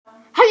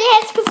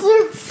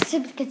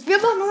Leute, wir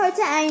machen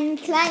heute ein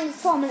kleines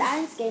Formel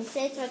 1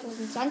 Gameplay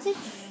 2020.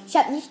 Ich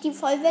habe nicht die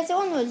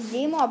Vollversion, nur die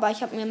Demo, aber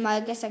ich habe mir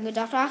mal gestern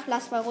gedacht, ach,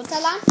 lass mal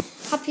runterladen.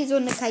 Hab hier so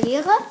eine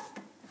Karriere.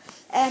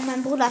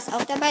 Mein Bruder ist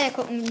auch dabei, der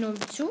guckt mir nur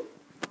zu.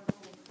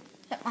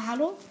 Sag mal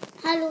Hallo.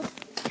 Hallo.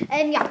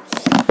 Ja,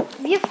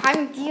 wir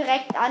fangen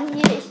direkt an.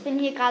 Hier, ich bin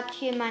hier gerade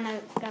hier in meiner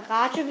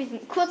Garage. Wir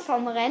sind kurz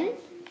vorm Rennen.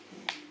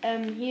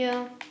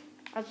 Hier,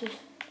 also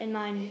in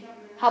meinem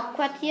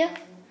Hauptquartier.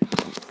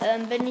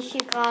 Bin ich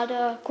hier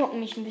gerade, gucke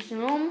mich ein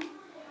bisschen um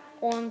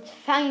und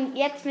fange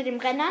jetzt mit dem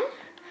Rennen an.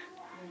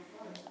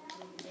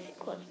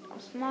 Kurz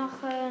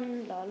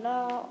ausmachen,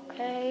 lala,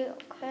 okay.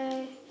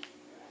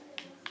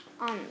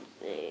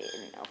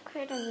 Ansehen,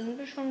 okay, dann sind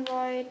wir schon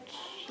weit.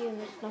 Hier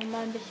müsste noch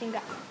mal ein bisschen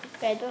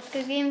Geld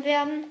ausgegeben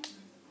werden.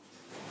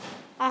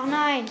 Ach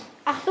nein,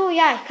 ach so,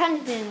 ja, ich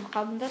kann den noch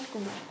haben, das ist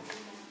gut.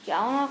 Hier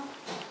auch noch.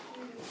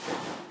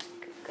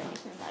 Gönn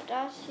ich mir mal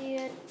das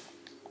hier.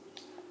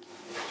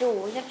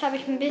 So, jetzt habe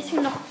ich ein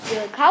bisschen noch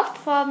gekauft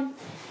vom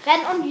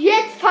Rennen und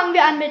jetzt fangen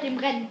wir an mit dem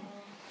Rennen.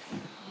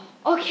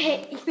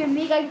 Okay, ich bin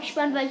mega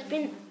gespannt, weil ich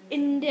bin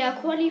in der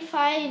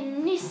Qualify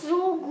nicht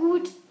so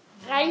gut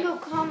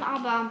reingekommen,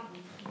 aber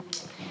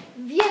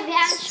wir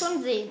werden es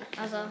schon sehen.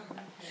 Also,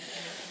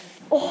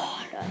 oh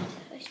Leute,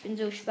 ich bin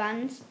so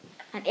gespannt.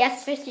 Mein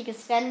erstes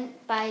richtiges Rennen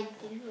bei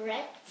den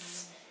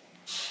Reds.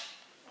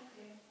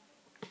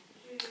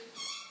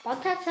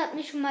 Bottas hat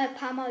mich schon mal ein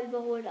paar Mal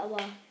überholt, aber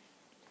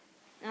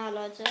ja,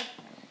 Leute.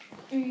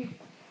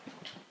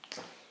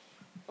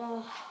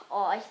 Oh,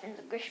 ich bin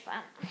so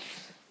gespannt.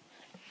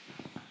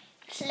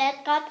 Es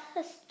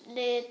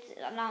lädt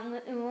lange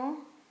immer.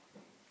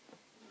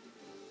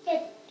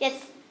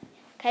 Jetzt.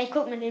 Okay, ich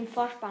gucke mir den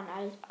Vorspann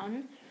alles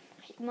an.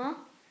 Krieg mal.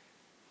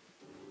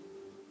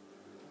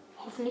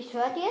 Hoffentlich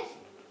hört ihr es.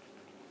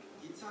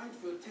 Die Zeit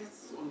für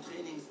Tests und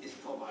Trainings ist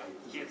vorbei.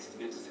 Jetzt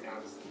wird es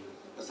ernst.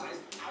 Das heißt,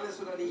 alles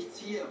oder nichts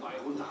hier bei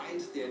Runde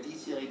 1 der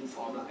diesjährigen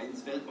Formel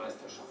 1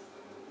 Weltmeisterschaft.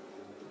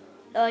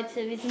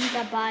 Leute, wir sind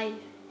dabei.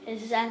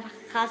 Es ist einfach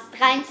krass.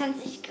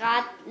 23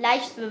 Grad,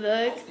 leicht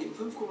bewölkt. Auf dem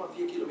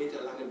 5,4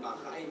 Kilometer langen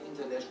Bahrain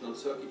International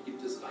Circuit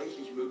gibt es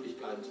reichlich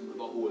Möglichkeiten zum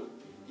Überholen.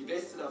 Die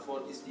beste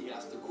davon ist die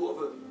erste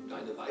Kurve und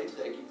eine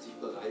weitere ergibt sich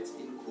bereits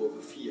in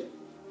Kurve 4.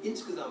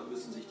 Insgesamt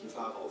müssen sich die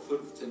Fahrer auf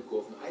 15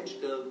 Kurven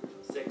einstellen,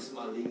 6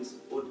 mal links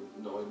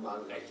und 9 mal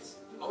rechts.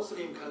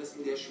 Außerdem kann es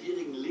in der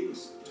schwierigen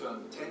Links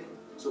Turn 10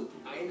 zum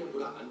einen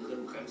oder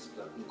anderen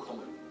Bremsplatten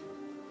kommen.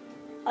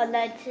 Oh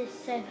Leute, das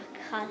ist einfach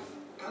krass.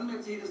 Kann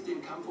Mercedes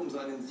den Kampf um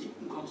seinen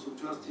 7.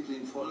 Konstrukteurstitel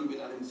in Folge mit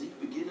einem Sieg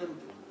beginnen?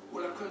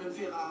 Oder können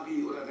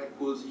Ferrari oder Red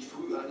Bull sich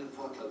früh einen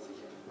Vorteil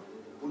sichern?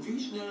 Und wie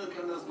schnell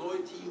kann das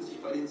neue Team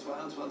sich bei den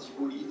 22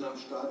 Boliden am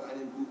Start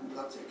einen guten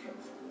Platz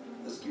erkämpfen?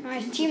 Es gibt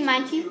Mein viel Team, zu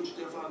mein diskutieren, Team.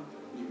 Stefan,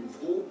 und ich bin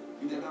froh,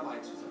 wieder dabei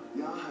zu sein.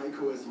 Ja,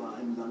 Heiko, es war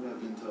ein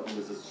langer Winter und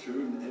es ist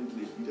schön,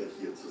 endlich wieder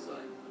hier zu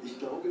sein. Ich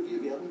glaube,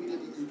 wir werden wieder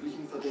die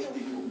üblichen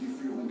Verdächtigen um die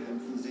Führung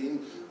kämpfen sehen,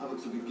 aber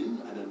zu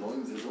Beginn einer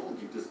neuen Saison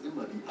gibt es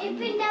immer die einen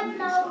oder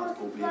anderen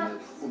Startprobleme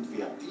und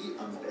wer die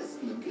am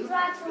besten im Griff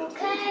hat, wird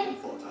heute im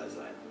Vorteil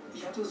sein.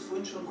 Ich hatte es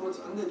vorhin schon kurz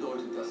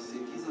angedeutet, dass es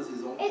in dieser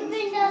Saison Ich bin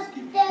Teams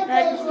gibt.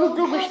 Leute, ich bin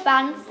so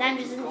gespannt. Nein,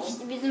 wir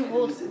sind Ein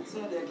rot.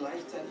 Besitzer, der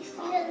gleichzeitig Wir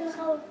Fahrer sind ist.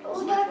 rot.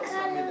 So Oder etwas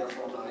haben wir in kann der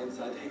Formel 1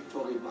 seit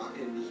Hector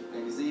Remarque nicht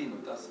mehr gesehen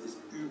und das ist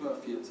über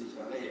 40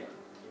 Jahre her.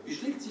 Wie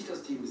schlägt sich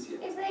das Team bis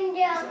jetzt? ich bin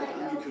der Seit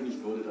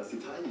angekündigt wurde, dass sie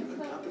teilnehmen,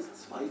 gab es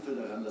Zweifel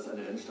daran, dass ein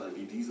Rennstall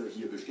wie dieser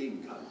hier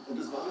bestehen kann. Und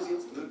es war bis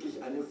jetzt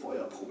wirklich eine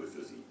Feuerprobe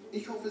für sie.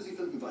 Ich hoffe, sie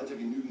finden weiter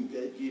genügend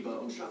Geldgeber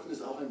und schaffen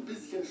es auch ein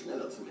bisschen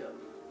schneller zu werden.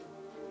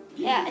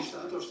 Ja, ich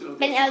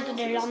bin also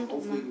der Lampe.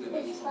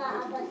 Ich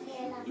war aber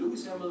schneller.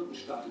 Lewis Hamilton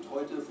startet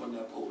heute von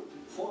der Pole,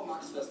 vor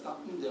Max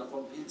Verstappen, der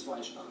von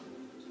P2 startet.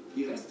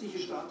 Die restliche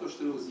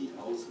Startaufstellung sieht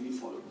aus wie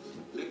folgt.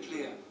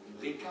 Leclerc,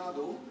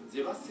 Ricciardo,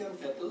 Sebastian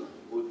Vettel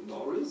und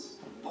Norris,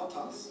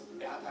 Bottas,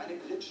 er hat eine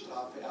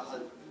Gridstrafe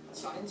erhalten.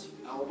 Sainz,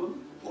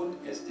 Albon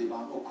und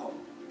Esteban Ocon.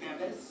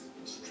 Perez,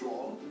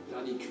 Stroll,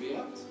 Danny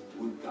Quert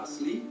und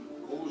Gasly,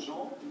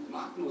 Grosjean,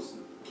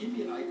 Magnussen,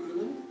 Kimi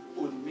Räikkönen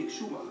und Mick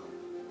Schumacher.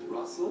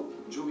 Russell,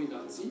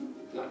 Giovinazzi,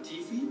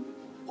 Latifi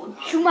und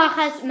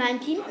Schumacher ist mein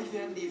Team. Gleich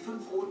werden die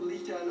 5 roten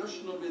Lichter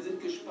erlöschen und wir sind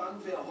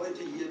gespannt, wer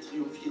heute hier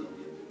triumphieren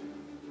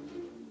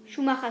wird.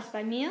 Schumacher ist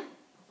bei mir.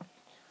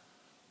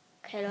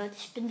 Okay, Leute,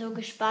 ich bin so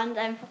gespannt.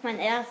 Einfach mein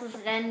erstes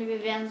Rennen.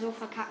 Wir werden so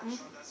verkacken.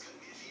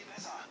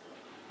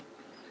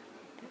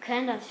 Wir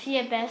können das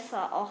viel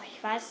besser. Auch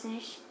ich weiß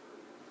nicht.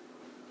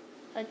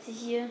 Leute,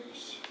 hier.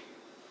 Ich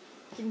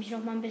sehe mich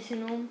noch mal ein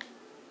bisschen um.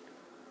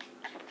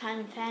 Ich habe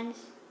keine Fans.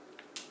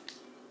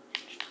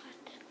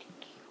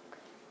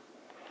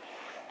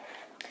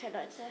 Okay,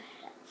 Leute,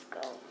 let's go.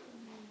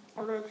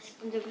 Oh Leute, ich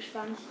bin so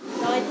gespannt.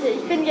 Leute,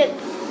 ich bin jetzt...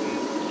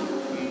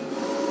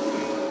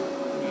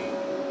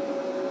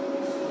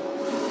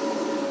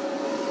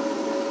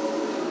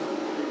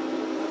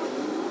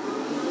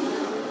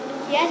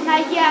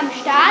 Erstmal hier am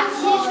Start,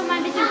 hier schon mal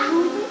ein bisschen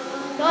cruisen.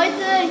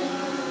 Leute, ich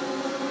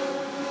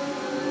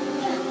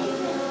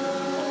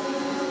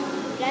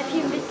bleib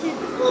hier ein bisschen...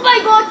 Oh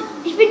mein Gott,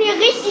 ich bin hier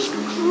richtig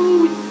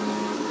gecruised.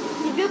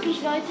 Also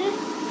wirklich, Leute.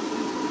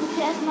 Ich muss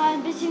erstmal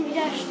ein bisschen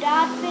wieder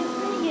Start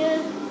finden. Hier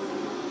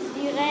ist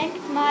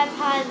direkt mal ein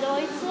paar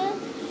Leute.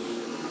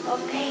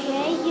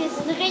 Okay, hier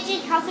ist eine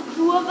richtig krasse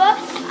Kurve.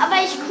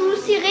 Aber ich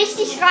cruise hier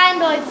richtig rein,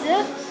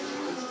 Leute.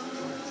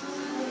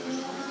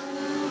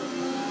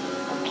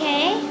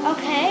 Okay,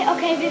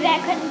 wir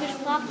könnten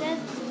bestraft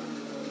werden.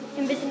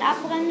 Ein bisschen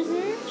abbremsen,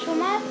 schon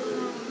mal.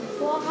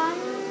 Voran.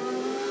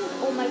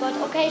 Oh mein Gott,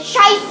 okay.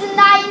 Scheiße,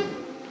 nein!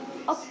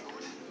 Oh.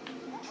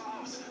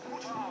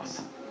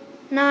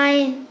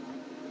 Nein!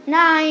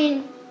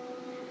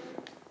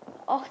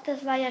 Och,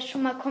 das war ja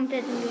schon mal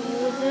komplett in die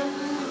Hose.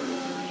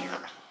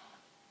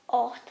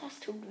 Och, das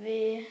tut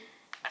weh.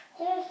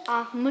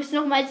 Ach, muss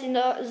nochmals in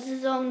der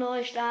Saison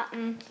neu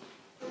starten.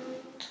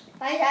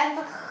 Weil ich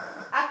einfach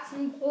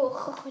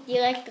Achsenbruch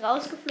direkt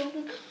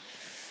rausgeflogen.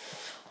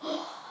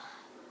 Oh,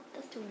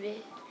 das tut weh.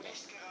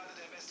 Nicht gerade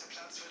der beste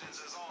Platz für den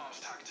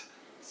Saisonauftakt.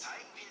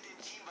 Zeigen wir dem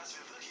Team, was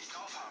wir wirklich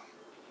drauf haben.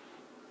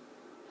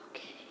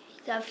 Okay,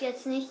 ich darf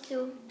jetzt nicht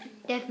so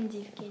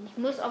defensiv gehen. Ich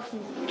muss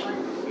offensiv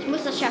gehen. Ich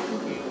muss das schaffen.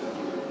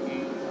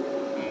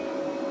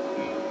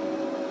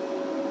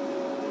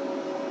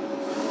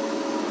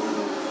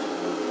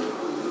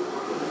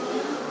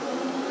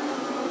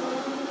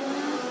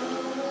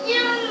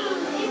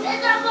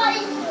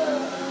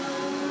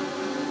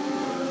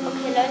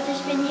 Okay, Leute,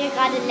 ich bin hier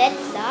gerade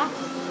letzter.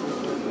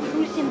 Ich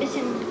muss hier ein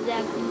bisschen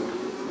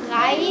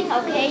rein.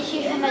 Okay, ich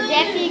hier schon mal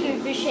sehr viel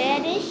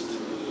beschädigt.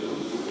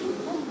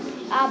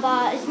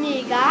 Aber ist mir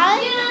egal,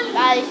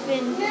 weil ich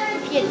bin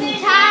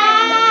 14.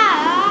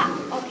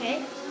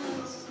 Okay.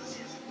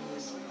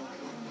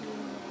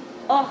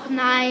 Och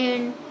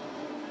nein.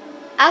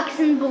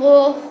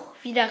 Achsenbruch.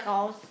 Wieder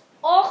raus.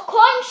 Och,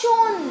 komm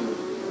schon.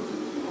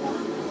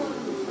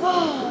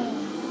 Oh,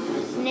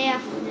 das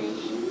nervt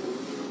mich.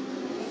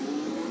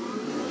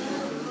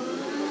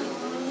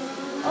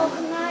 Och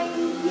nein,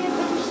 hier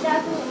bin ich da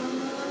so.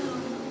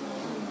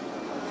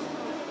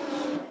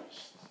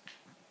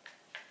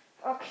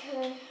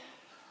 Okay.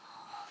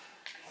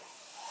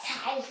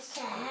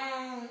 Scheiße.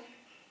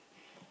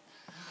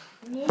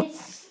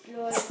 Mist,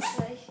 Leute.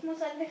 Ich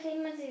muss einfach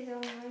immer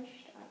Saison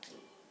starten.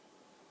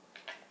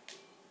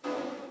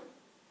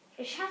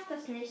 Ich schaff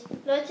das nicht.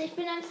 Leute, ich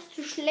bin einfach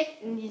zu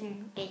schlecht in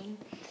diesem Game.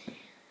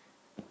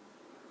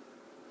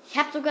 Ich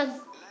habe sogar...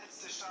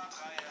 Letzte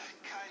Startreihe,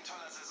 kein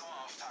toller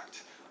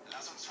Saisonauftakt.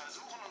 Lass uns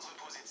versuchen, unsere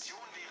Position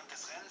während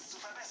des Rennens zu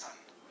verbessern.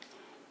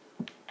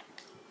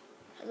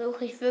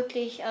 Versuche ich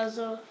wirklich,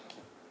 also...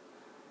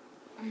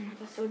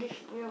 Das ist so die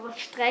schwere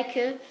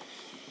Strecke.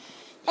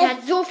 Die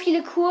hat so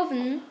viele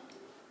Kurven.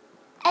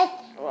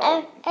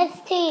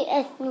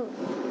 STSU.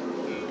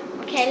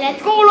 Okay,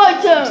 let's go,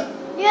 Leute!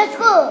 Let's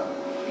go.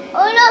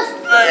 Und los.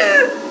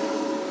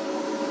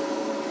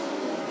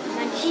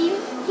 Mein Team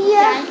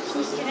Hier. kann eigentlich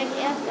nicht direkt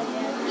Erster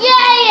werden.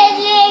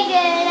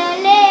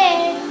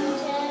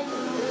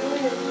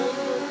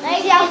 Weil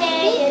sie auf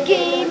Speed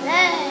gehen.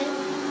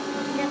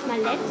 Erstmal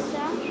letzter.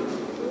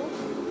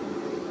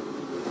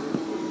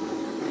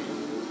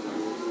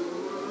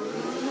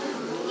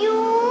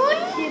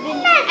 Hier bin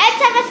ich.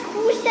 Alter, was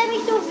cruist der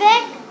mich so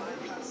weg?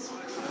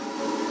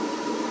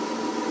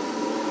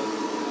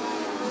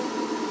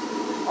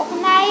 Och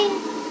nein.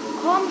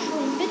 Komm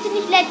schon. Bitte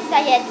nicht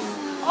letzter jetzt.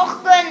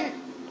 Och,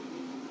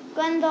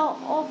 gönn doch.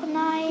 Och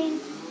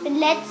nein. Bin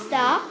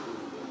letzter.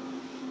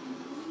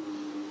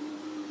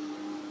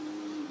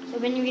 So,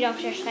 bin ich wieder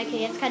auf der Strecke.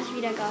 Jetzt kann ich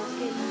wieder Gas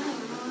geben.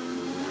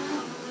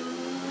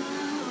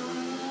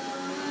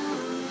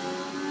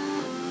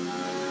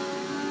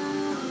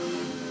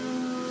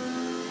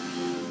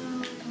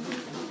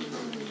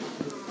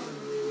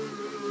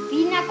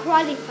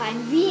 Qualifying.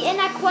 Wie in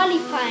der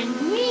Qualifying.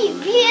 Wie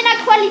in der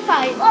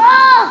Qualifying.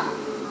 Oh!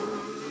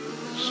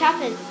 Ich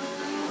schaffe es.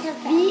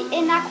 Wie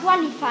in der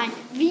Qualifying.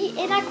 Wie in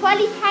der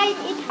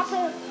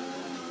Qualifying-Etappe.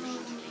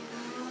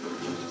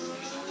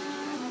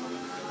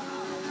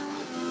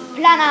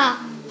 Planer.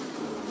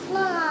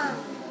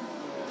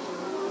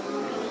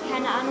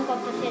 Keine Ahnung, ob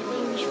das jetzt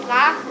irgendwie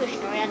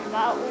sprachgesteuert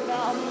war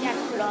oder ob ich ja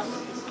floss.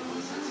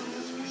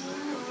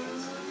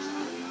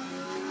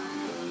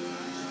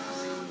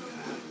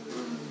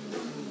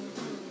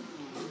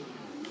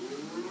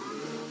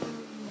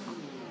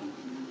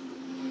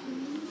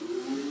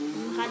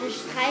 Gerade 3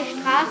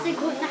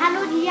 Strafsekunden.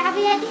 Hallo, die habe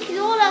ich ja nicht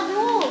so oder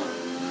so.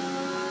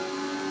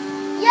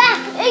 Ja,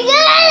 wir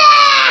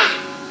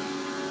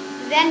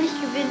werden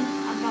nicht gewinnen,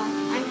 aber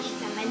eigentlich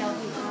ist am Ende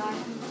auch egal.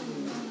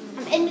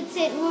 Am Ende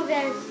zählt nur,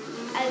 wer es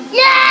als...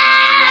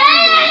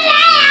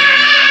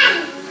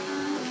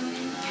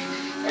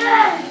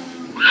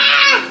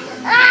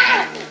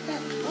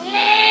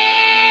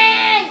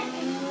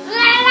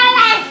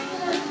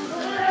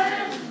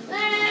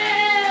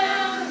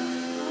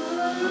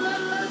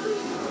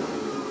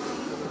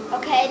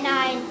 Okay,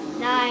 nein.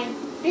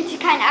 Bitte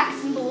kein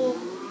Achsenbruch.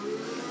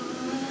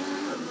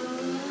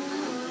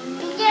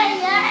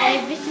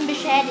 Ein bisschen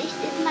beschädigt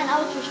ist mein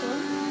Auto schon.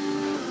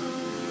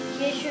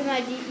 Hier schon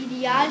mal die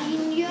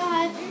Ideallinie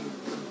halten.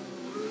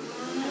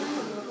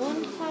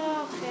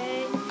 Runter,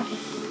 okay.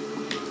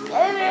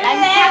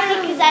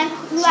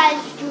 nur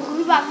als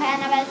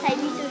rüberfahren, aber das ist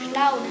halt nicht so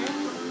schlau, ne?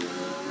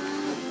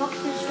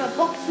 Boxenstopp,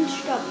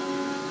 Boxenstopp.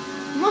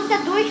 Ich muss da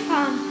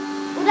durchfahren.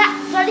 Oder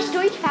soll ich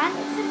durchfahren?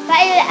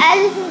 Weil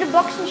alle sind im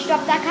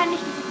Boxenstopp, da kann ich...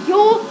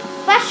 Jo,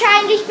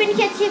 wahrscheinlich bin ich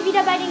jetzt hier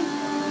wieder bei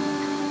den...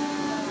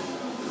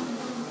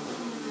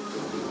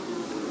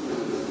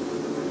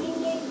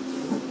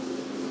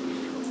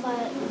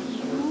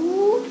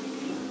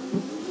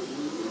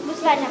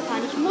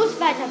 Ich muss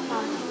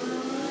weiterfahren.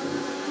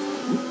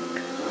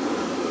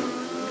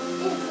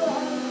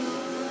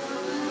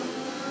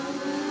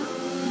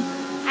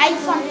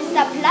 21.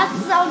 Platz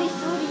ist auch nicht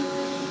so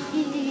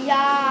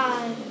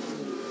ideal.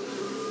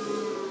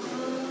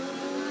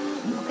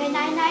 Okay,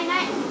 nein.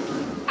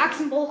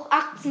 Achsenbruch.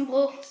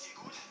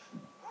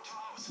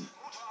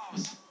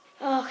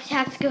 Ach, ich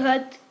hab's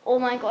gehört. Oh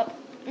mein Gott.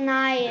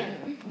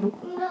 Nein.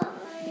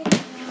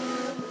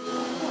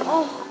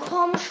 Och,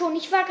 komm schon.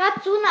 Ich war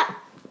gerade so nah.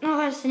 Oh,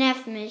 das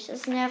nervt mich.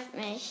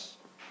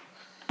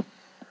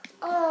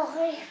 Oh,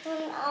 ich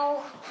bin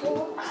auch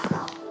so.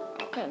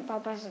 Okay,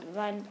 Papa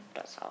sein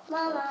das auch.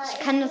 Mama, Ich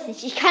kann das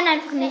nicht. Ich kann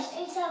einfach nicht.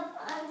 Ich habe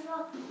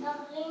einfach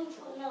nach links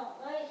und nach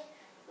rechts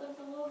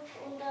gedrückt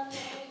und dann bin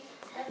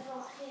ich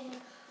einfach hin.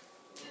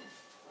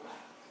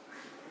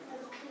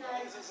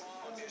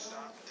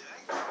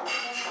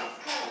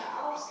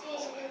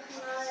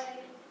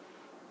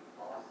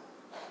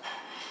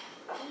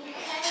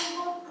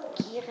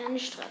 Die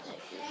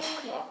Rennstrategie.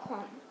 Okay,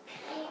 komm.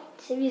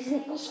 Wir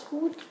sind nicht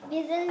gut.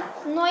 Wir sind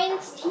neu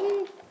ins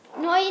Team,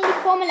 neu in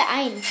die Formel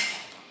 1.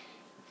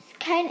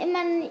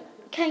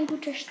 Kein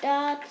guter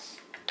Start.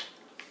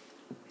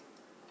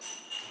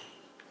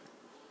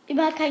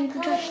 Immer kein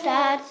guter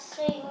Start.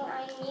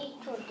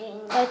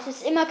 Leute, es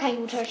ist immer kein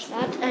guter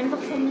Start. Einfach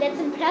vom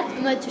letzten Platz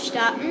immer zu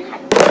starten.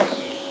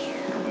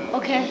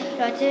 Okay,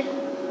 Leute.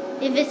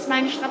 Ihr wisst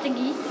meine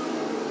Strategie.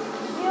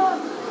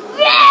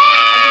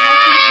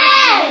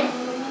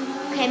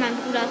 Okay, mein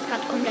Bruder ist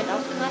gerade komplett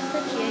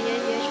ausgerastet.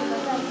 Hier schon mal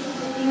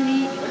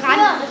irgendwie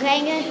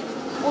ranrängen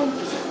und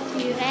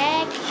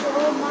direkt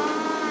schon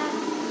mal.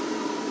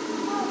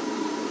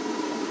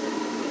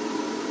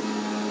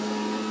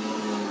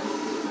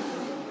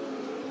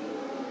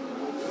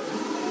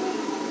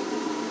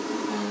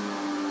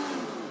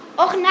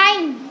 Och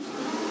nein!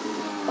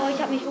 Oh,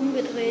 ich habe mich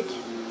umgedreht.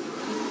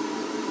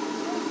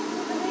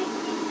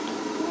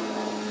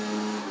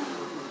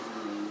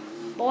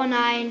 Oh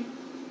nein.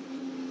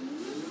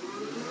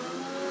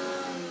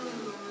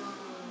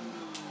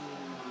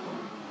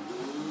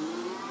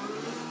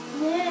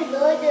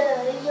 Leute,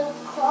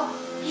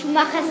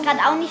 Schumacher ist gerade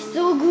auch nicht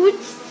so gut.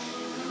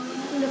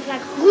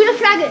 Grüne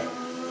Flagge.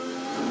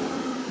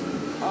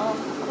 Oh,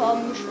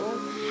 komm schon.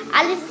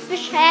 Alles ist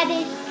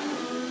beschädigt.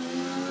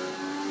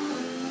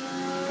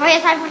 Fahr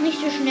jetzt einfach nicht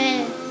so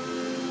schnell.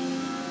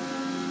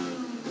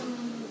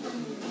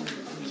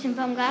 Bisschen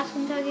vom Gas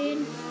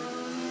runtergehen.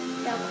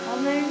 Da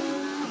kommen.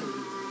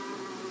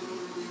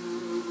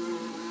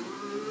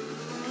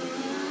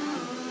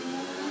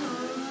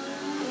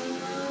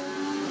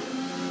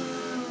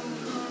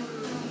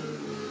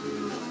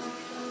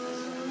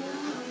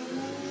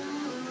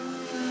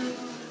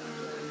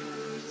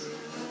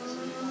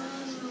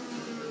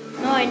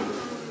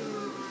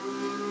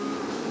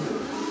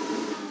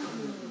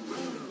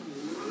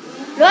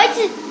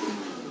 Leute,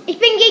 ich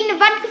bin gegen eine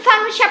Wand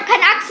gefahren und ich habe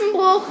keinen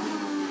Achsenbruch.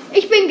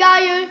 Ich bin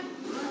geil.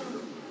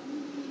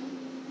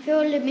 Ich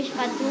fühle mich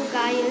gerade so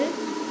geil.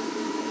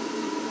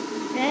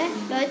 Ne?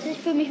 Leute, ich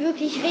fühle mich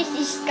wirklich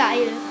richtig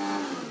geil.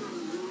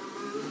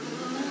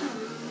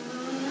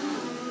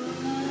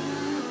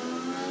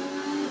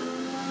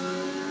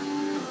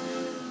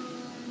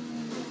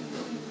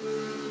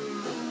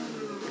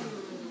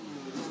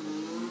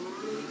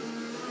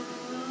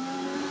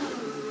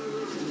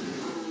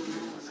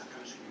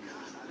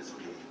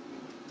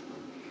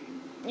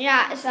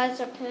 Ja, ist alles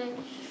okay.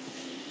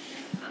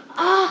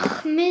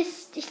 Ach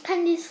Mist, ich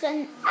kann dieses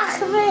Rennen. Ach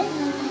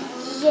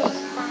Mist. Yes.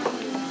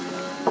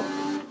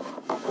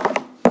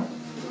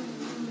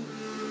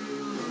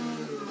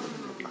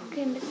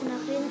 Okay, ein bisschen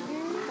nach hinten.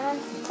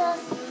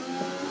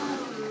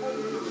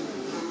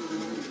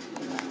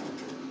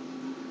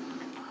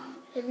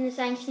 Hinten ist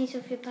eigentlich nicht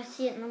so viel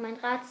passiert, nur mein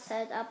Rad ist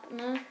halt ab,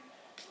 ne?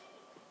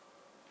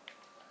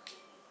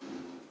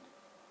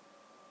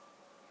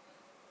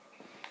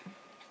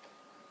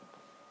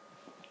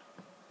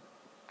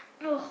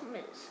 Och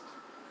Mist.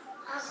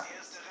 Das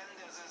erste Rennen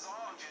der Saison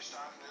und wir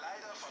starten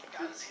leider von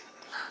ganz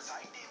hinten.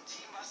 Zeig dem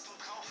Team, was du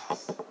drauf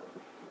hast.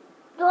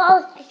 Du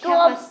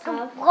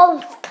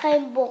brauchst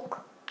keinen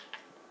Bock.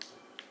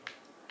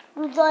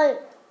 Du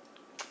sollst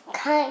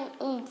keinen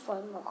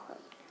Unfall machen.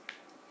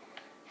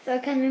 Ich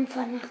soll keinen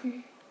Unfall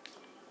machen.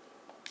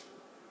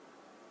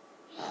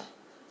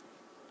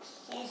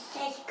 Jetzt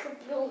ist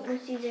geblutet. Wo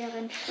ist diese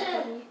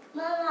Rennstrategie?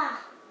 Mama.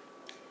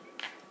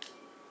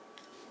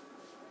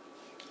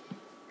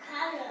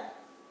 Kalle.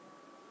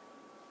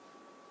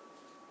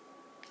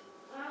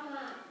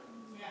 Mama.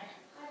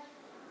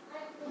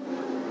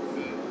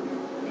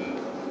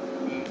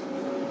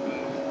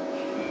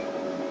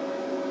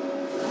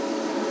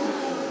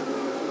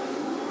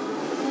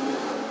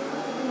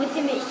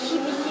 Ich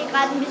schiebe mich hier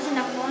gerade ein bisschen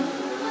nach vorne.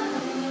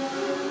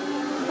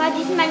 War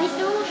diesmal nicht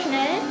so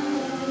schnell.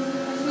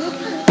 Was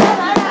möglich nicht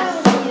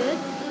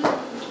passiert.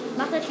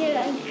 Macht das hier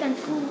eigentlich ganz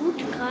gut.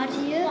 Gerade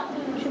hier.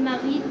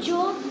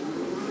 Schimarijo.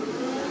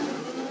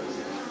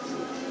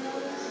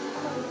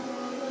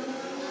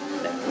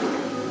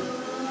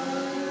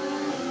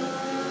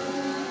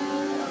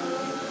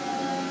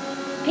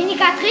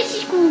 Penikat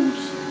richtig gut.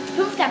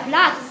 5.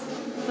 Platz.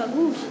 Das war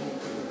gut.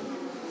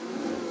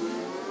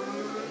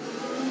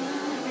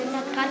 Jetzt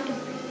hat gerade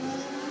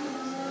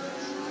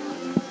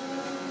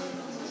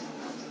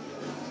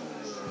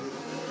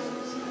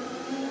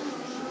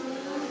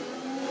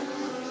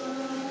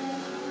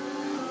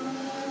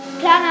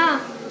Planer.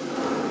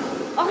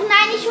 Och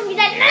nein, nicht schon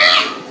wieder.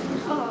 Nein!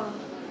 Oh.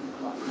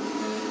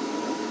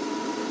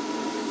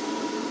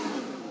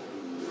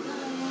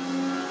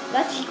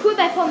 Was ich cool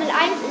bei Formel 1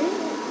 ist,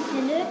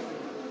 finde,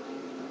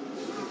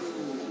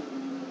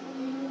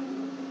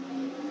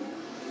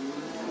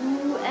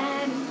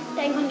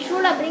 dein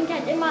Controller blinkt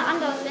halt immer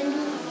anders, wenn du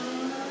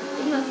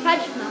irgendwas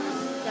falsch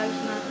machst, sag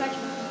ich mal, falsch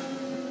machst.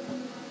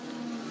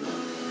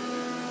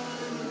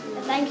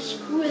 Das ist eigentlich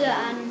cool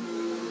an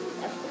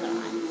der Formel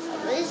 1.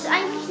 Also ist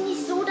eigentlich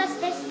nicht so das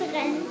beste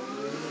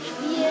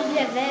Rennspiel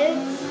der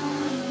Welt.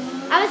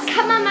 Aber das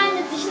kann man mal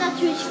sich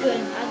natürlich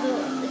gönnen. Also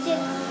ist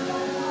jetzt.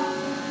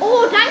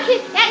 Oh,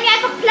 danke! Er hat mir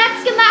einfach Platz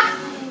gemacht!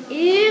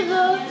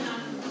 Ehre!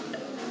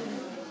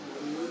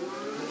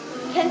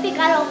 Kämpft ihr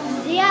gerade auch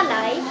sehr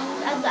leicht.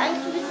 Also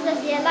eigentlich müsste das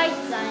sehr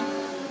leicht sein.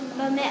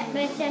 Aber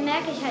bisher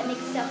merke ich halt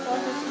nichts davon,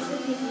 dass es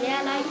wirklich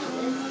sehr leicht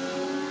ist.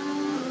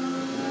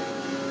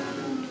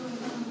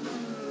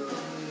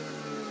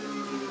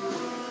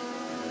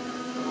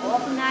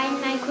 Oh nein,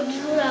 mein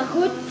Controller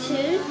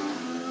rüttelt.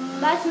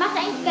 Aber es macht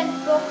eigentlich ganz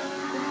Bock.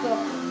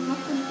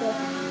 Macht gut Bock.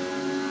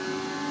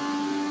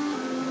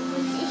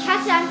 Ich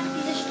hasse einfach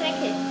diese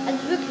Strecke.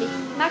 Also wirklich,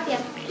 ich mag die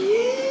einfach.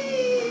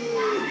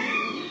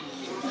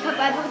 Ich habe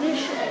einfach eine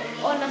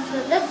oh,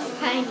 das ist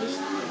peinlich.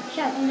 Ich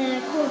habe eine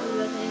Kurve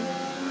übersehen.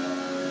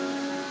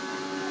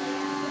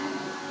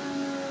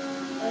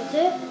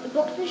 Leute,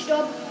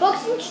 Boxenstopp.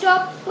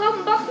 Boxenstopp.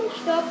 Brauchen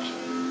Boxenstopp.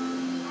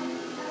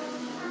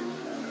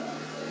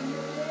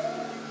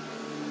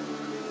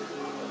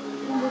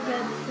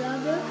 Gelbe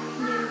Flagge?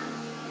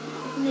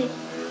 Nee. Nicht.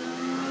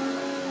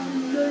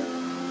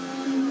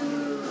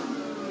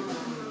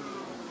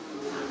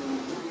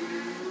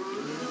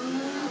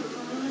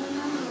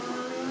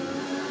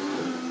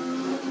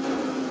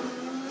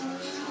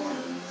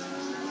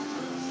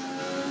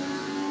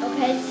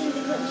 Okay, 10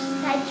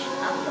 Sekunden Zeit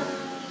ab.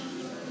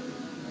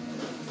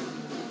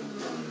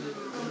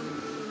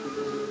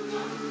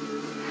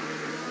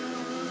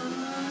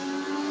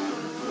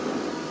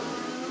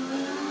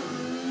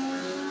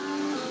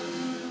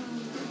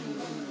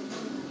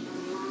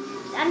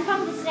 Der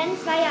Anfang des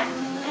Rennens war ja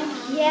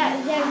eigentlich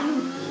sehr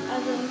gut.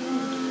 Also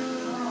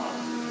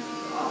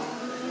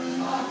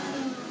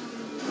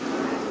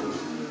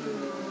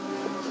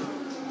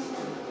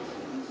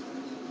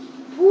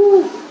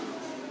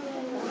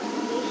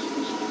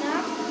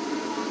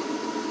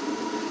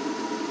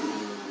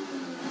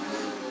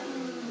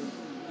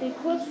bin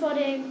kurz vor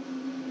dem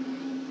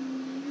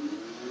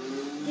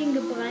Ding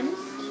gebremst.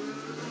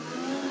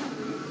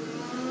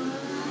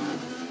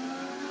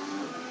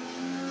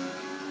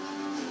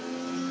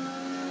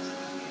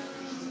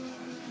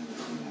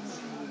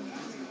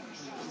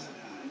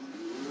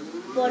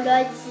 Boah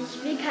Leute,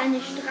 ich will keine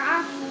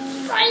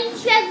Strafzeit.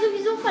 Ich werde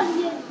sowieso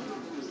verlieren.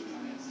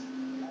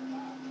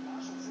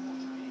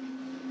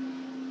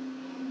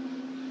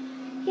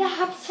 Ja,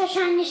 hab's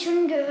wahrscheinlich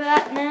schon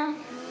gehört, ne?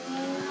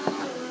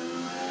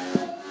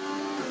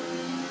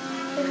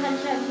 Hier kann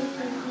ich halt ein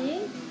bisschen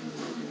sehen.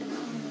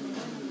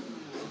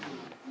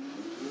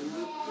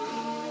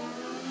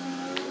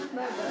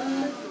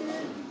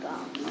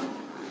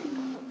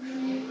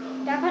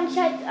 Da kann ich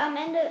halt am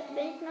Ende,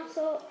 bin ich noch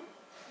so.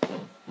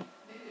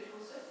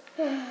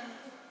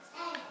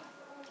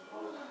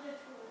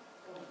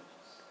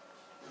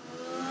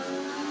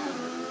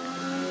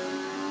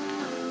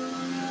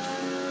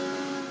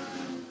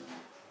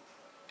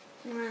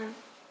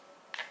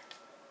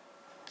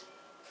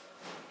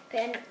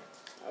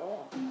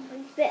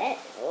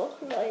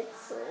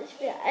 Leute, ich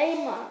will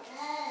einmal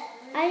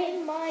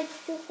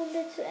diese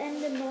Runde zu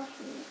Ende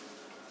machen.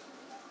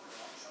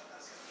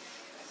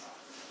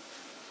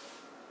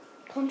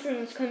 Kommt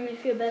schon, das können wir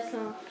viel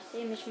besser. Ich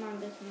sehe mich mal ein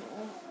bisschen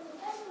um.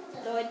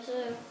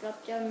 Leute,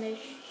 glaubt ja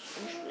nicht, ich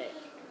bin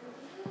schlecht.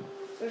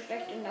 So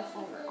schlecht in der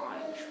Formel 1.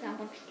 Ich bin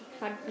richtig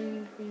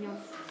verdient.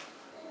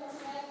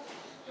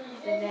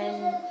 Wir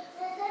werden.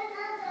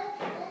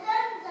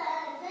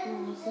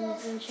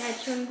 Es sind halt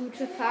schon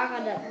gute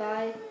Fahrer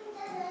dabei.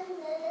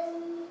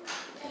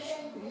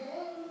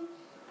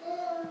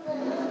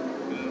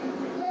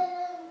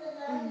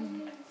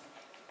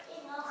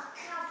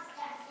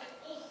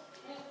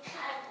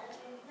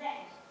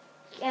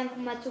 Ich einfach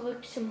mal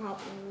zurück zum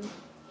Hauptmenü.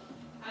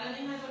 Alle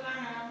nicht mehr so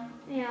lange.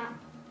 Ja.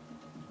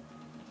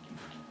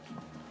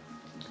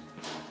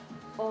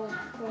 Oh,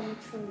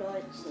 kommt schon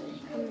Leute.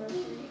 Ich kann das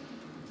nicht.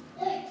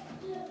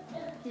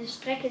 Diese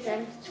Strecke ist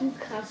einfach zu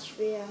krass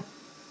schwer.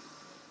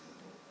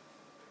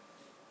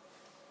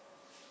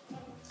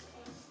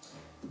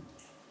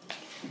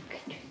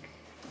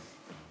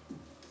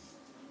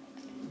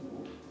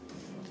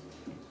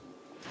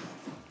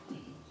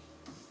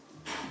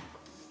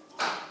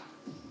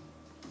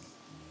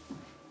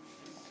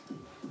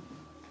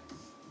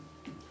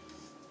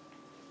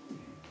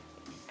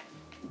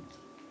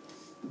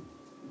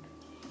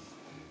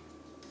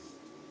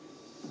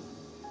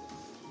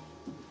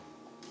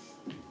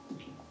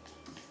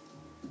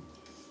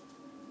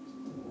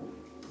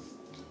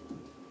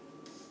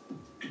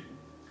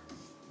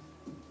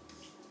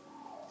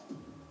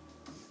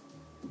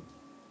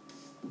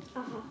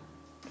 Aha.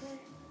 Okay.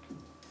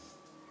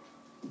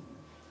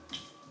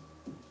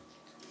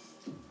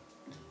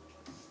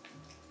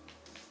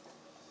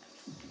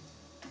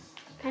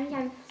 Kann ich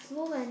einfach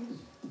so rennen?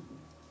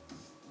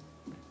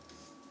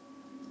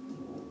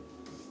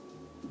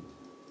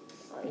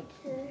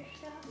 Leute,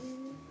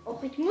 starten.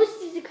 Och, ich muss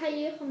diese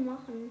Karriere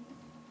machen.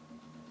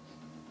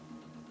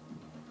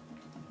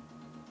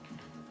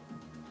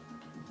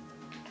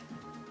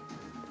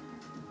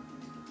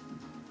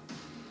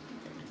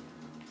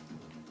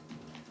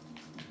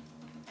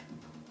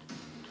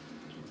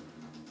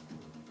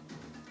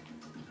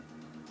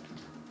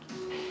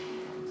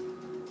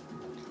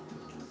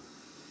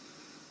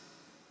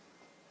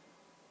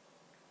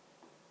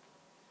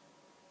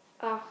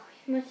 Ach,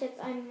 ich muss jetzt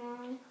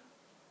einmal.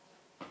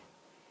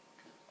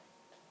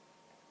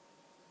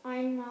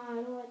 Einmal,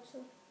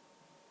 Leute.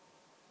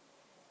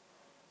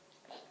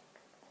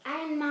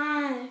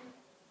 Einmal.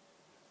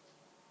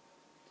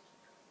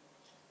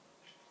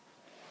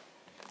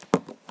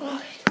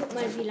 Ach, ich guck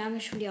mal, wie lange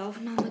schon die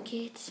Aufnahme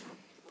geht.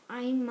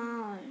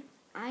 Einmal.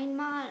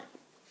 Einmal.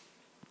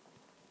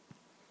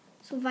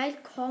 So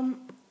weit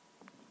kommen.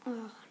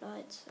 Ach,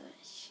 Leute.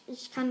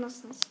 Ich kann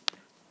das nicht.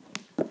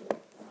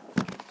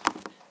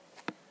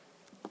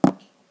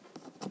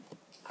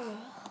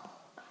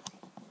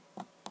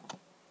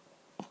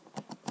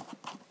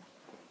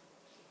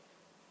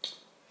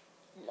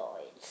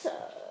 Leute,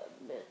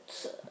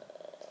 bitte.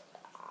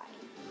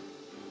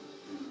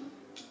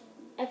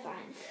 F1.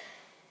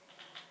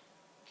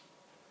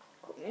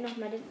 Gucken wir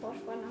nochmal den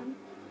Vorspann an.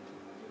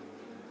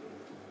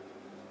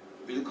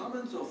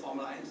 Willkommen zur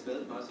Formel 1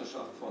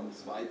 Weltmeisterschaft von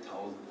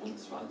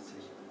 2020.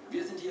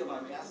 Wir sind hier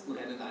beim ersten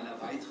Rennen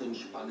einer weiteren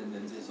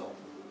spannenden Saison.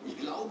 Ich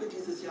glaube,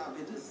 dieses Jahr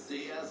wird es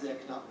sehr, sehr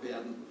knapp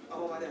werden,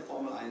 aber bei der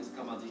Formel 1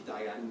 kann man sich da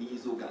ja nie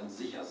so ganz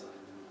sicher sein.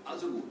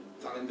 Also gut,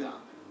 fangen wir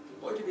an.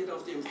 Heute wird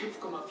auf dem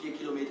 5,4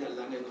 Kilometer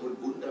langen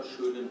und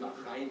wunderschönen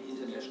Bahrain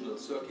International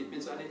Circuit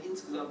mit seinen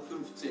insgesamt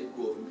 15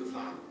 Kurven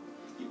gefahren.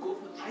 Die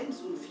Kurven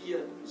 1 und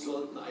 4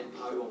 sollten ein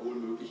paar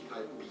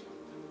Überholmöglichkeiten bieten.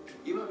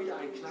 Immer wieder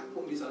ein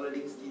Knackpunkt ist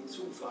allerdings die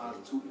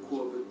Zufahrt zu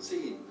Kurve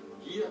 10.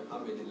 Hier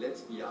haben wir in den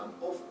letzten Jahren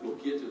oft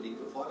blockierte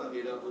linke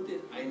Vorderräder und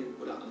den einen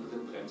oder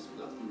anderen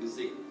Bremsplatten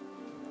gesehen.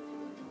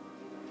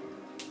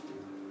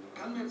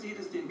 Kann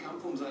Mercedes den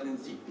Kampf um seinen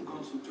 7.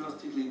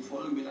 Konstrukteurstitel in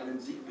Folge mit einem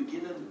Sieg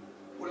beginnen?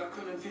 Oder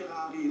können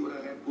Ferrari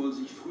oder Red Bull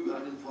sich früh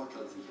einen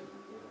Vorteil sichern?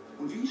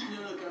 Und wie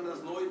schnell kann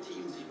das neue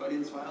Team sich bei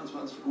den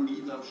 22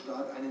 Boliden am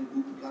Start einen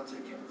guten Platz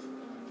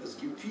erkämpfen? Es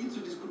gibt viel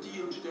zu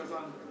diskutieren,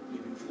 Stefan. Ich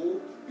bin froh,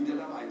 wieder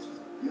dabei zu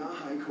sein. Ja,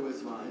 Heiko,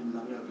 es war ein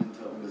langer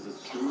Winter und es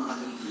ist schön,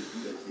 endlich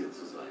wieder hier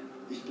zu sein.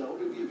 Ich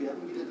glaube, wir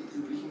werden wieder die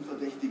üblichen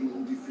Verdächtigen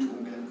um die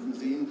Führung kämpfen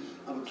sehen,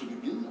 aber zu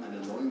Beginn einer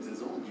neuen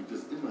Saison gibt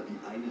es immer die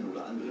einen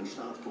oder anderen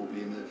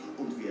Startprobleme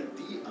und wer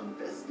die am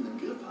besten im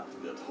Griff hat,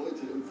 wird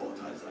heute im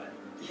Vorteil sein.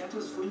 Ich hatte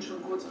es vorhin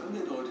schon kurz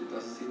angedeutet,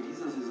 dass es in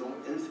dieser Saison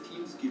 11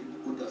 Teams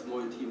gibt und das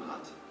neue Team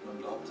hat, man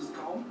glaubt es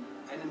kaum,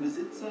 einen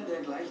Besitzer,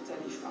 der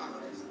gleichzeitig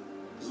Fahrer ist.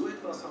 So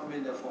etwas haben wir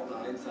in der Formel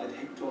 1 seit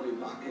Hector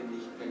Remarque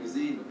nicht mehr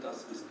gesehen und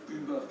das ist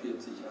über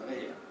 40 Jahre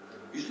her.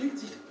 Wie schlägt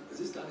sich? Es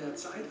ist an der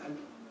Zeit ein...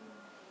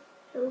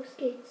 Los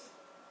geht's.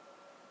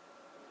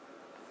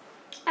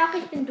 Ach,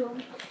 ich bin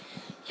dumm.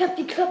 Ich habe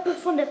die Klappe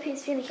von der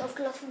PS4 nicht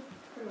aufgelassen.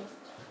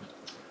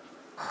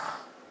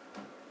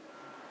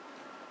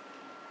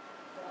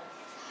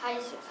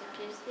 Heiß jetzt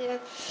die PS4.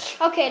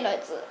 Okay,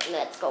 Leute,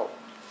 let's go.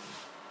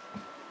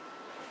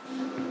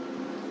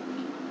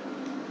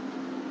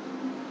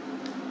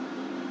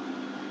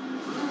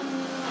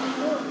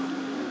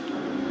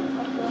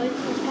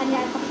 Ich kann ja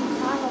einfach schon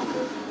fahren.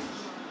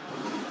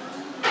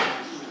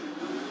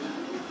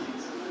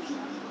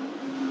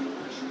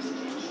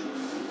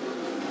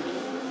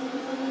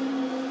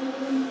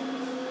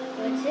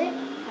 Leute,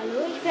 hallo,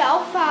 ich will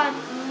auch fahren.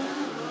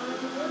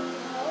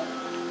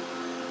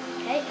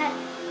 Okay, ich kann.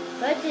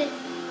 Leute.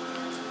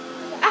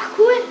 Ach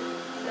cool.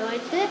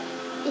 Leute,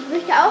 ich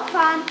möchte auch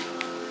fahren.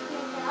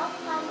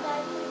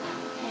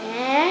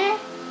 Hä?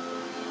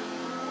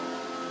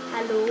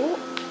 Hallo?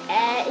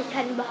 Ich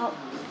kann überhaupt.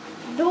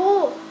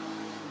 So.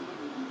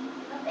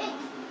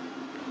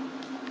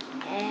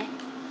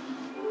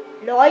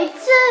 Leute?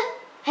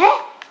 Hä?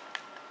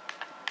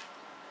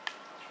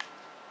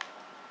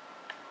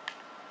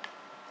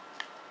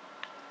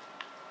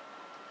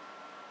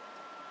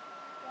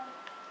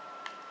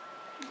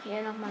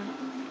 Hier nochmal.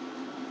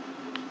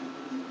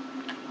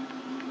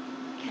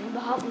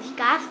 überhaupt nicht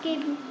Gas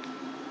geben.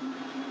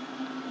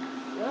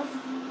 Was?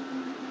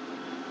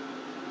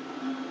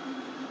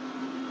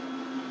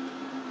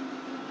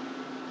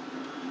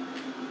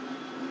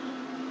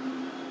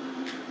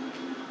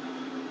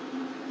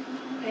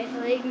 Okay, so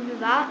irgendwie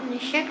warten,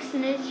 ich check's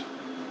nicht.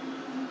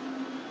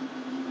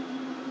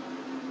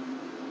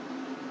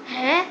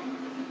 Hä?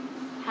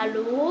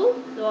 Hallo,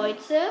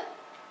 Leute?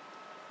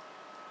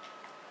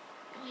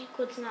 Ich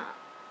kurz nach.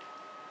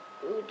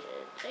 Gut,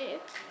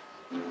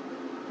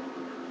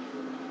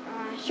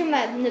 schon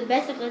mal eine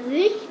bessere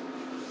Sicht.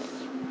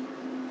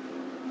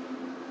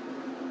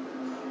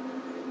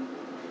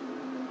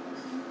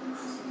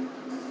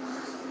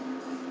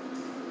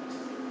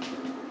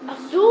 Ach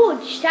so,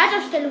 die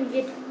Startaufstellung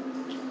wird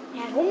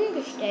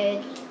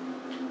herumgestellt.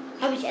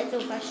 Habe ich jetzt so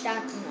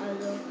verstanden,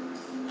 also.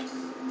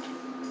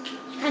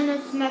 Ich kann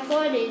das mal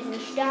vorlesen.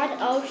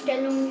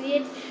 Startaufstellung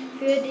wird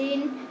für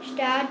den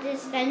Start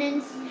des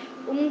Rennens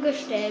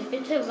umgestellt.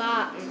 Bitte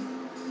warten.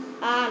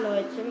 Ah,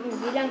 Leute,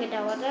 wie lange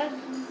dauert das?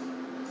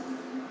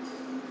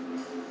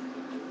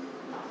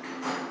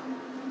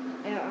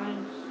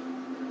 R1.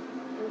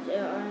 Das ist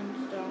R1,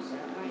 das ist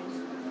R1.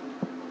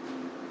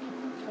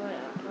 2,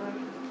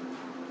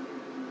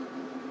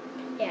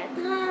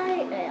 R3,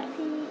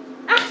 R4.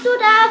 Ach so,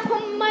 da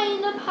kommen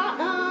meine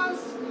Partners.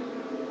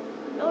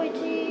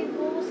 Leute,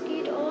 wo es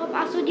geht ab?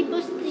 Ach so, die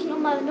müssten sich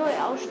nochmal neu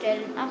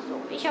ausstellen. Ach so,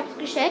 ich hab's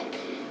gecheckt.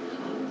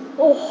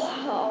 Oh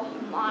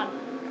Mann.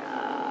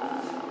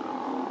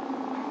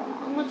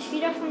 Muss ich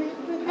wieder vom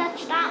letzten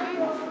Platz starten?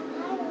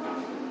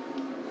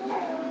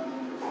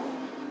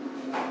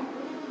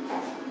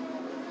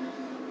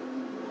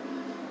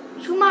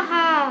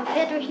 Schumacher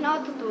fährt durch ein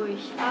Auto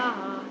durch.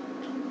 Aha.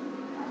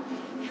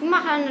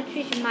 Schumacher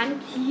natürlich in meinem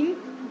Team.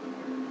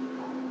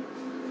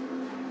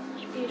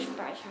 Spiel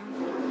speichern.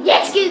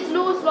 Jetzt geht's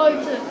los,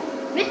 Leute.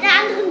 Mit einer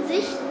anderen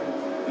Sicht.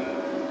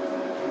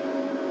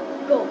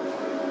 Go.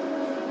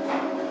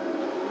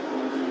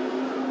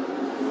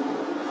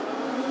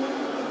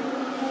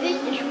 Die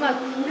Sicht ist schon mal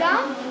cooler.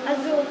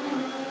 Also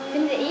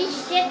finde ich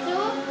jetzt so.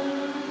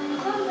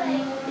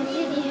 Ist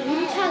hier die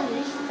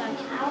Hintersicht, sag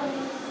ich mal.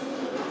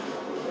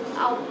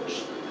 Autsch,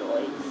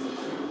 Leute.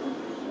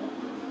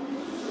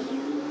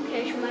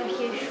 Okay, schon mal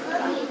hier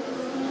spannend.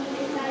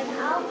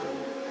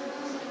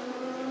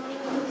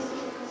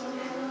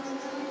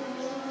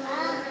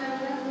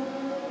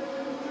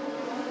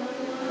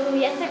 So,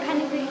 jetzt kann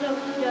ich mich, glaube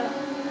ich, wieder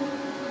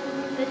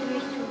bitte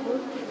mich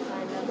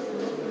zurückfallen lassen.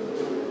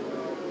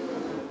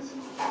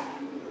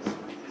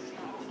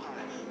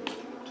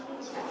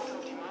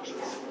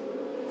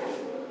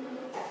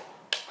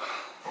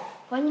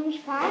 Wollen die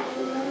mich fahren?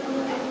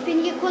 Ich bin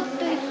hier kurz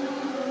durch.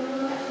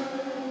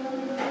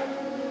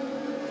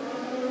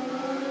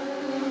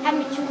 Haben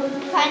mich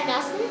zurückfallen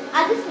lassen.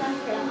 Alles nach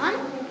Plan.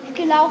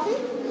 Gelaufen.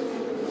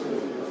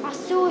 Ach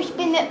so, ich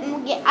bin mit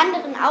einem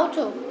anderen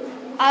Auto.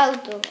 Ach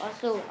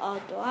so,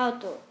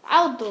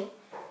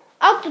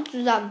 Auto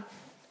zusammen.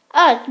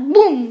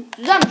 Boom,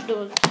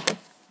 Zusammenstoß.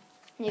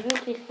 Ne,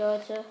 wirklich,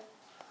 Leute.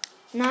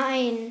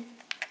 Nein.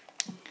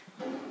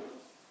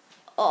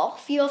 Och,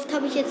 wie oft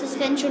habe ich jetzt das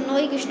Rennen schon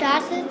neu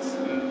gestartet?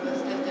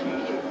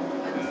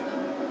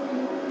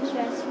 Ich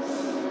weiß.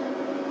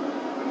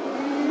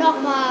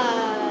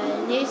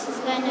 Nochmal nächstes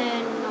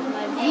Rennen,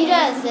 nochmal wieder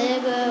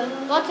dasselbe.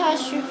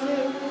 Bottas-Schüffel.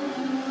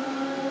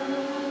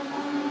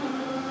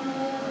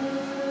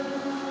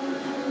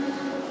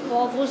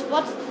 Boah, wo ist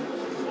Bottas?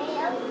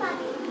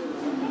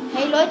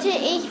 Hey Leute,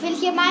 ich will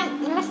hier mal.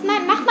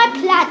 Mach mal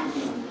Platz.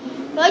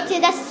 Leute,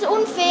 das ist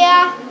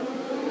unfair.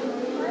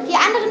 Die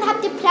anderen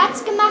habt ihr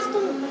Platz gemacht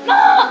und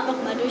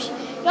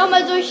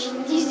nochmal durch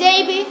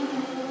dieselbe.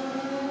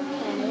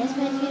 Okay, jetzt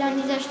bin ich wieder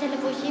an dieser Stelle,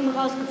 wo ich eben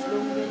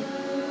rausgeflogen bin.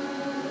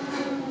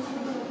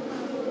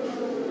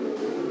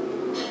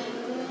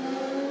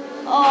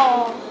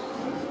 Oh.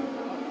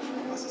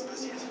 Was ist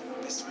passiert?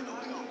 Bist du in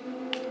Ordnung?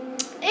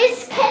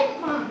 Es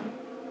kennt man.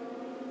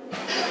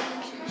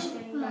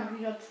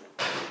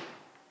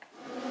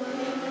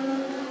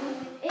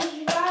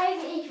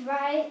 Ich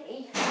weiß.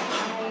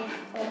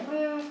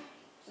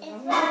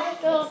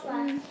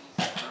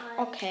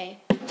 Okay.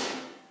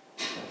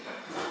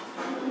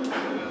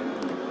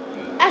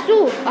 Ach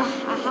so.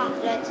 Aha,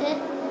 Leute.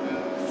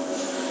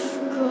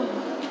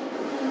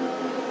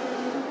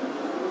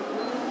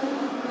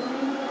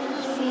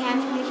 Ich sehe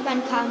einfach nicht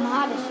beim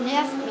km/h, das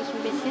nervt mich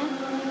ein bisschen.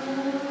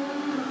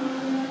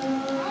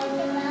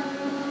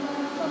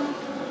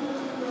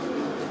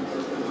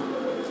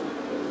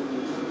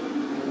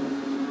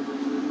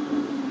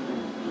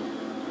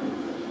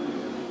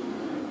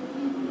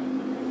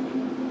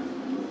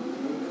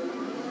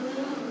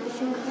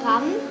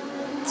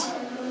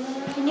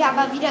 Bin ja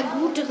aber wieder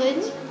gut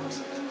drin.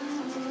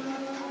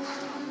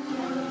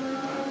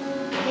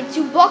 Jetzt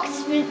du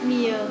boxt mit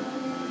mir.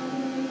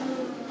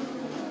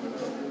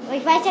 Aber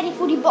ich weiß ja nicht,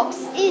 wo die Box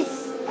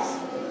ist.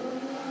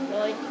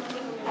 Leute.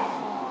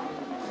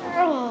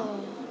 Oh,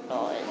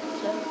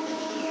 Leute.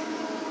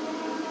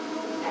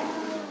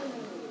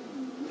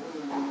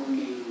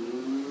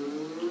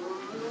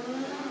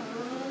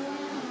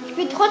 Ich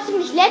bin trotzdem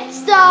nicht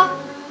letzter.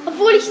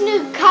 Obwohl ich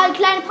eine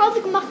kleine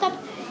Pause gemacht habe.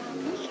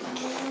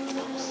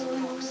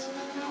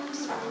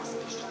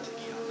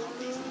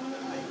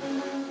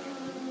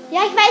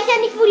 Ja, ich weiß ja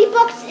nicht, wo die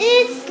Box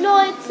ist,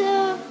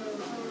 Leute.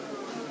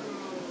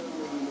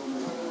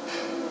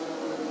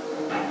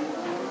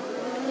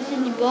 Das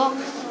ist die Box.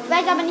 Ich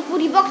weiß aber nicht, wo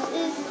die Box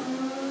ist.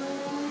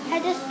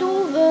 Halt das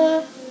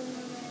Doofe.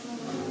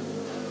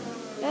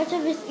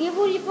 Leute, wisst ihr,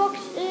 wo die Box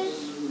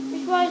ist?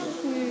 Ich weiß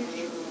es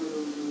nicht.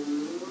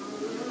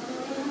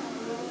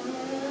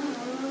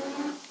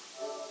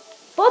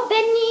 Oh,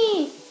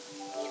 Benny!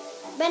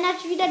 Ben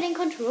hat wieder den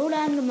Controller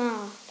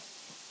angemacht.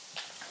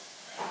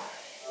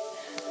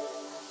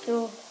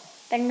 So,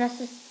 Ben, das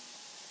ist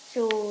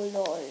so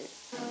lol.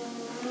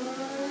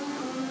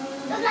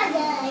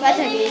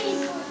 Weiter geht's.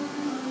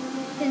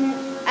 Ich bin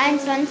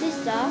 21.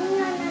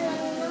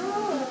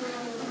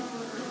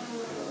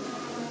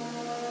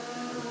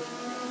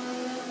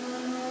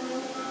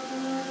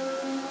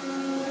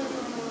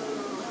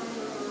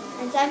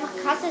 Es ist einfach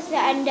krass, dass wir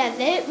an der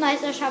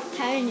Weltmeisterschaft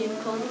teilnehmen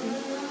konnten.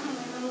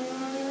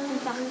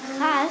 Einfach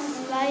krass,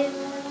 weil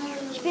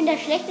ich bin der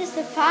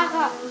schlechteste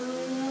Fahrer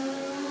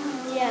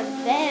der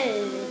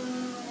Welt.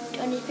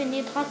 Und ich bin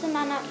hier trotzdem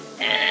an einer...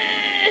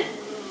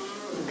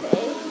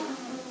 Okay.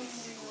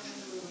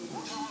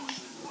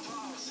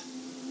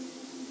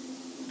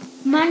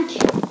 Man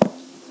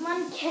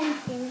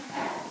kennt ihn.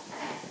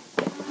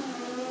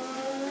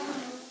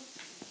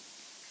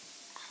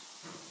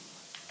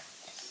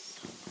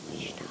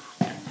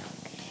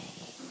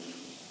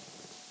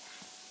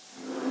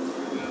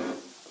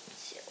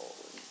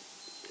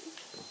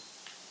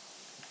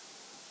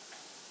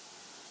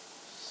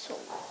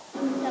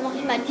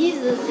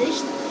 Diese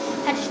Sicht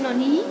hatte ich noch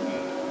nie.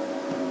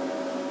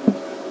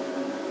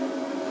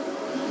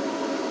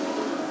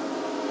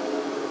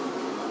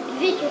 Die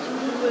Weg ist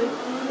cool.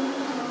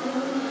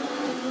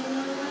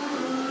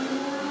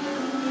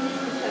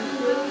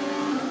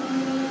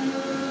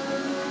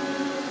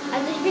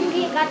 Also ich bin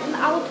hier gerade im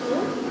Auto,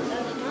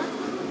 sag ich mal.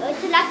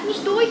 Leute, lasst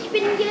mich durch. Ich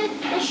bin hier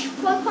der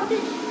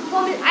vollkommen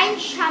Formel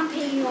 1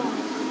 Champignon.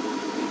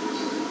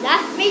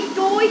 Lasst mich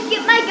durch.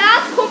 Gib mal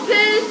Gas,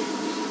 Kumpel.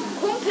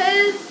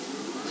 Kumpel.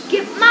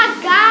 Gib mal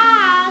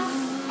Gas!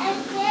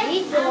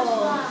 Geht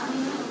doch!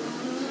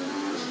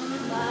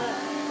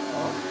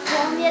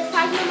 Und jetzt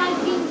fahre ich nochmal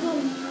gegen so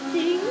ein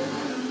Ding.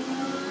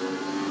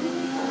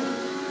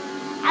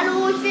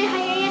 Hallo, ich will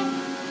hier.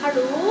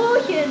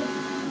 Hallochen!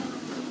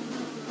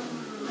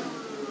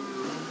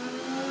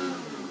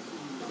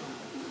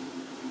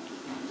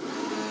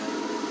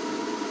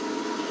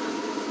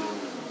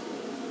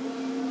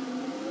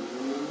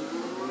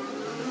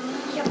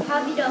 Ich habe ein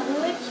paar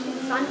wiederholt. Ich bin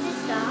 20.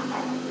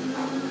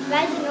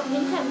 Weil sie noch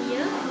hinter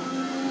mir.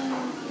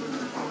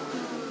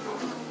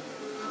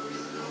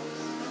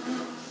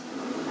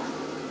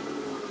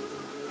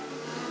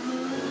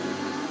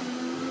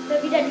 Ich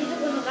will wieder diese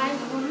Runde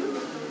reinkommen.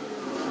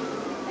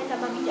 Ich weiß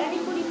aber wieder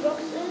nicht, wo die Box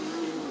ist.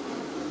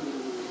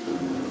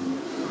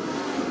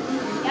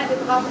 Ja, wir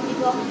brauchen die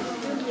Box.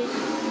 Wirklich.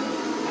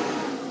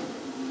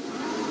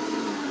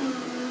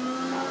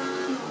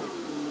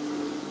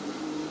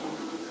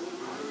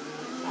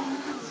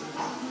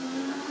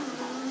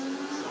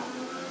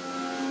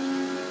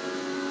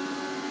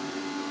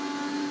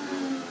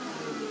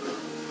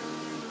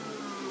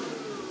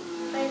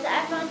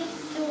 Einfach nicht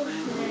so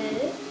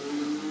schnell.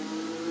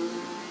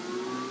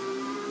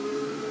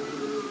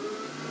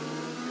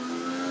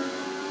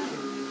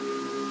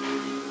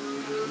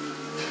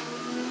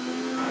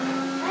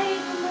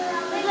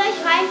 Wo soll ich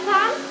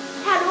reinfahren?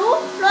 Hallo?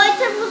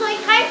 Leute, wo soll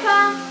ich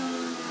reinfahren?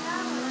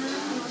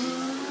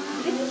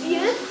 Wisst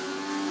ihr es?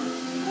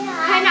 Ja.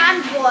 Keine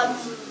Antwort.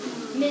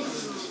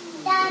 Mist.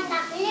 Dann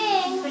nach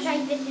links.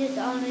 Wahrscheinlich wisst ihr es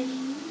auch nicht.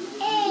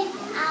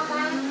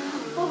 Aber.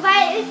 Wobei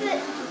ist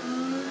es...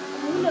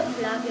 Grüne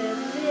Flagge.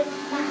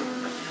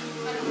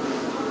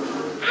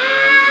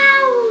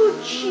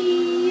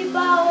 Autschi,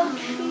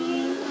 Bautschi.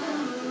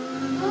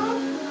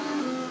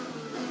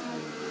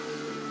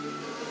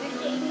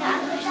 Möchte ich eine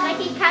andere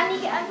Strecke? Ich kann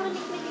nicht einfach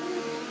nicht mit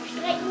diesen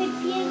Strecken mit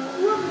vielen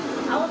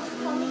Kurven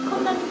auskommen. Ich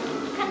komme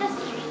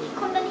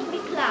da nicht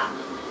mit klar.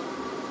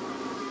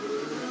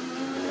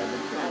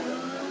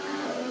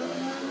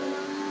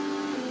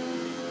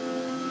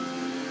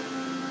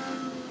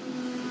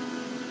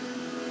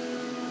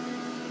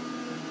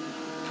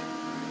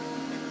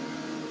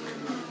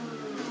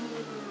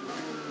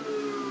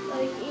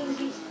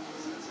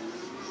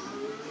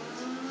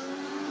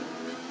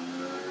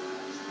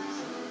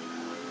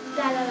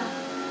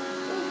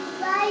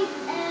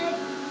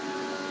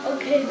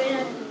 Okay,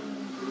 Ben.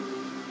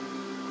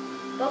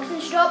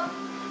 Boxenstopp.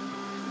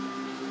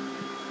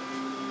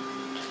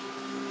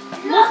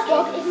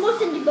 Ich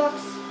muss in die Box.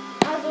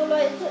 Also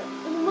Leute,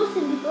 ich muss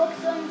in die Box,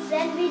 sonst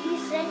werden wir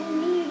dieses Rennen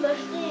nie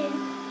überstehen.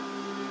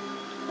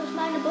 Das ist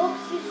meine Box,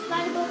 das ist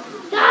meine Box.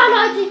 Da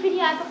Leute, ich bin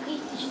hier einfach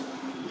richtig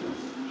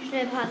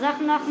schnell ein paar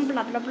Sachen machen,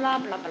 bla bla bla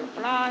bla bla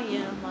bla.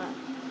 Hier mal.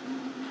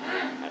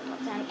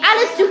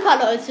 Alles super,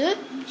 Leute.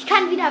 Ich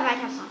kann wieder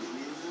weiterfahren.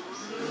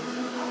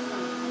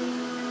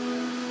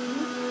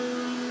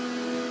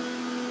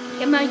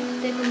 Ja, mal,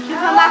 der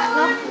Computer macht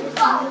noch.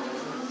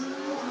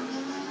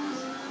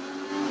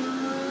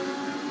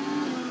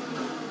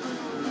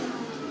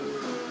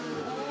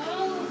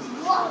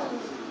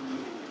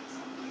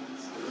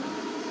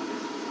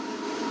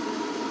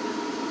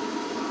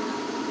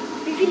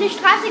 Wie viele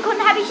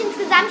Strafsekunden habe ich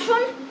insgesamt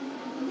schon?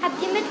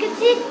 Habt ihr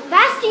mitgezählt?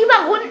 Was? Die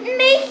überrunden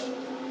mich?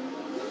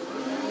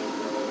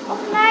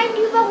 Och nein,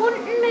 die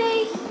überrunden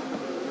mich.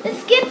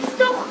 Das gibt's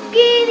doch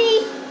gar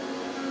nicht.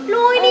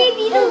 Leute,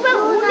 wieso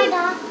überrunden?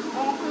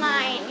 Och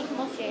nein, ich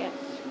muss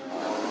jetzt.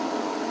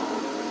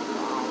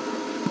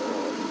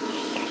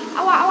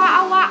 Aua, aua,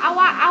 aua,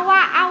 aua, aua,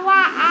 aua.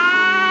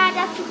 Ah,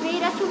 das tut weh,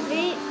 das tut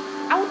weh.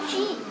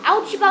 Autschi,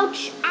 autschi,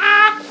 bautsch.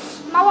 Ah,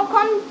 Mauer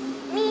kommt.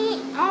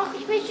 Ach,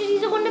 ich möchte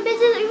diese Runde bis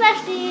es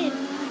übersteht.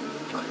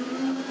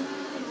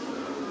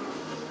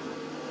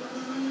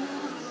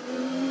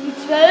 Die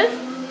 12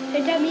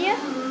 hinter mir.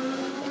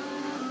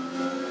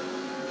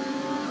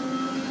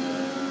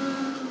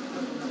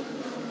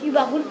 Die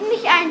überrunden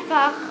mich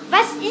einfach.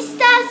 Was ist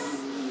das?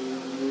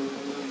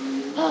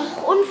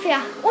 Oh,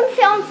 unfair.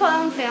 Unfair,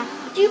 unfair, unfair.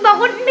 Die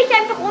überrunden mich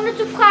einfach ohne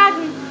zu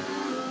fragen.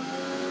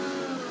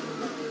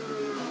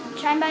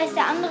 Scheinbar ist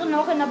der andere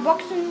noch in der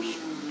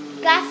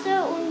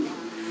Boxengasse und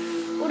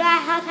oder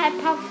er hat halt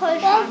ein paar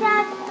Vollschaden.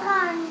 Wer ist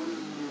dran?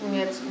 Und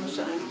jetzt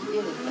müsste eigentlich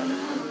Erik dann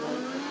anhalten.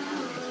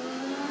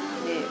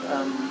 Nee,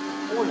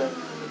 Ole.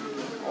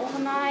 Oh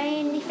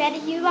nein, ich werde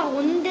hier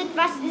überrundet.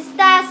 Was ist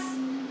das?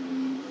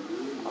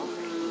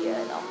 Okay,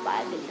 noch mal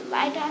ein bisschen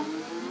weiter.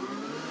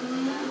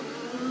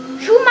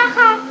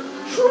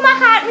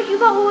 Schumacher hat mich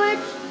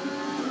überholt.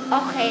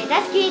 Okay,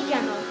 das geht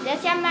ja noch. Der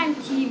ist ja in meinem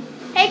Team.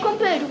 Hey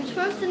Kumpel, du bist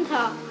 15.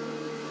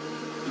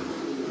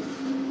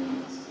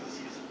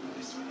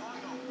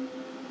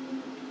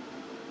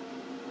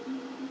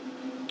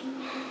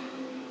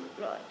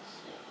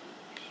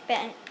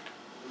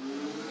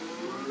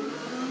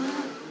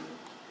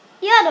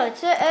 Ja,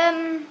 Leute,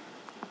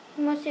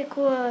 ich muss hier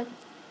kurz.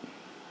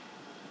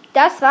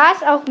 Das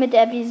war's auch mit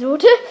der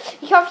Episode.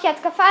 Ich hoffe, euch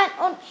hat's gefallen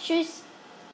und tschüss.